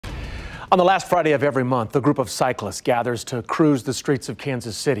On the last Friday of every month, a group of cyclists gathers to cruise the streets of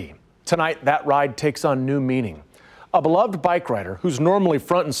Kansas City. Tonight, that ride takes on new meaning. A beloved bike rider who's normally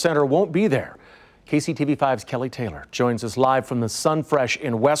front and center won't be there. KCTV5's Kelly Taylor joins us live from the Sunfresh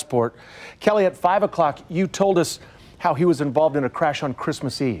in Westport. Kelly, at 5 o'clock, you told us how he was involved in a crash on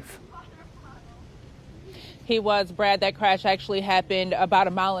Christmas Eve. He was, Brad. That crash actually happened about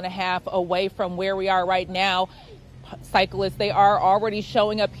 1.5 miles away from where we are right now. Cyclists, they are already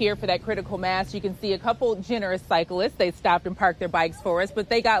showing up here for that critical mass. You can see a couple generous cyclists. They stopped and parked their bikes for us, but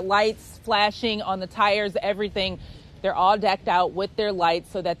they got lights flashing on the tires, everything. They're all decked out with their lights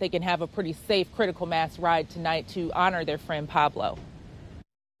so that they can have a pretty safe critical mass ride tonight to honor their friend Pablo.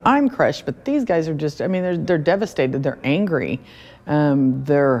 I'm crushed, but these guys are just, they're devastated. They're angry.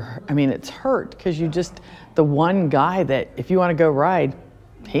 It's hurt because the one guy that if you want to go ride,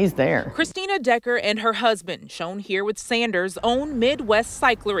 he's there. Christina Decker and her husband, shown here with Sanders, own Midwest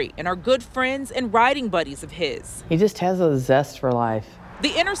Cyclery and are good friends and riding buddies of his. He just has a zest for life.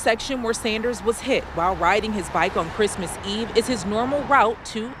 The intersection where Sanders was hit while riding his bike on Christmas Eve is his normal route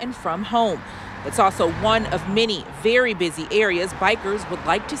to and from home. It's also one of many very busy areas bikers would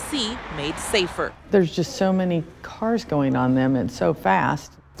like to see made safer. There's just so many cars going on them. It's so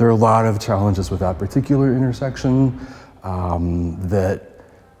fast. There are a lot of challenges with that particular intersection that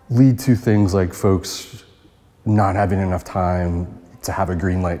lead to things like folks not having enough time to have a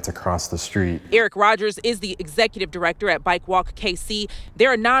green light to cross the street. Eric Rogers is the executive director at Bike Walk KC.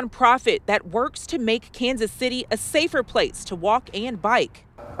 They're a nonprofit that works to make Kansas City a safer place to walk and bike.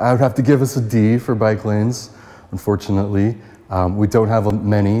 I would have to give us a D for bike lanes, unfortunately. We don't have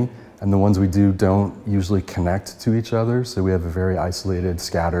many, and the ones we do don't usually connect to each other, so we have a very isolated,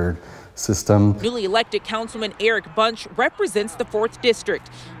 scattered system. Newly elected Councilman Eric Bunch represents the 4th District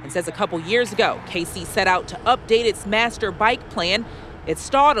and says a couple years ago, KC set out to update its master bike plan. It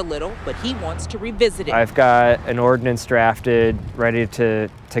stalled a little, but he wants to revisit it. I've got an ordinance drafted, ready to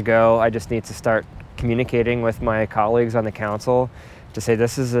go. I just need to start communicating with my colleagues on the council to say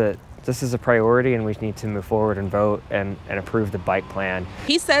this is a priority and we need to move forward and vote and approve the bike plan.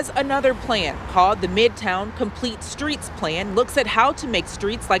 He says another plan called the Midtown Complete Streets Plan looks at how to make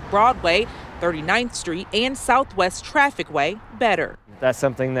streets like Broadway, 39th Street, and Southwest Traffic Way better. That's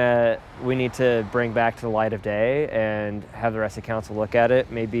something that we need to bring back to the light of day and have the rest of council look at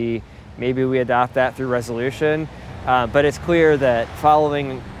it. Maybe we adopt that through resolution, but it's clear that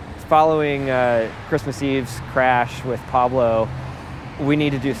following Christmas Eve's crash with Pablo, we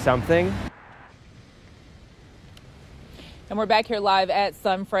need to do something. And we're back here live at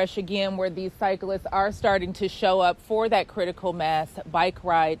Sunfresh again, where these cyclists are starting to show up for that critical mass bike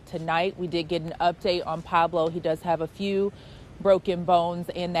ride tonight. We did get an update on Pablo. He does have a few broken bones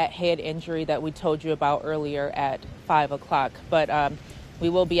and that head injury that we told you about earlier at 5 o'clock. But we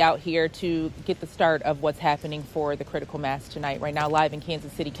will be out here to get the start of what's happening for the critical mass tonight. Right now, live in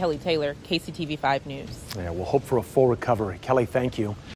Kansas City, Kelly Taylor, KCTV5 News. Yeah, we'll hope for a full recovery. Kelly, thank you.